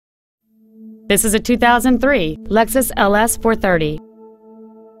This is a 2003 Lexus LS430.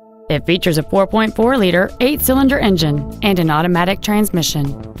 It features a 4.4-liter 8-cylinder engine and an automatic transmission.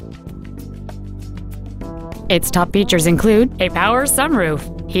 Its top features include a power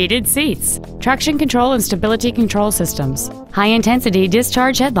sunroof, heated seats, traction control and stability control systems, high-intensity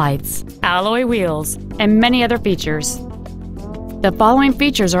discharge headlights, alloy wheels, and many other features. The following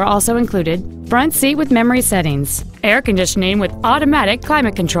features are also included: front seat with memory settings, air conditioning with automatic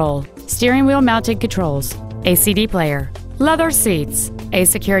climate control, steering wheel mounted controls, a CD player, leather seats, a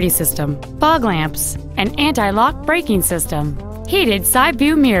security system, fog lamps, an anti-lock braking system, heated side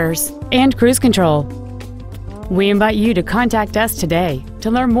view mirrors, and cruise control. We invite you to contact us today to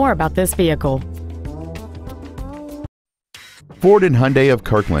learn more about this vehicle. Ford and Hyundai of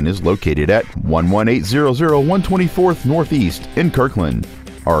Kirkland is located at 11800 124th Northeast in Kirkland.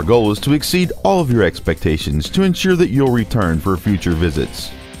 Our goal is to exceed all of your expectations to ensure that you'll return for future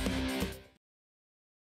visits.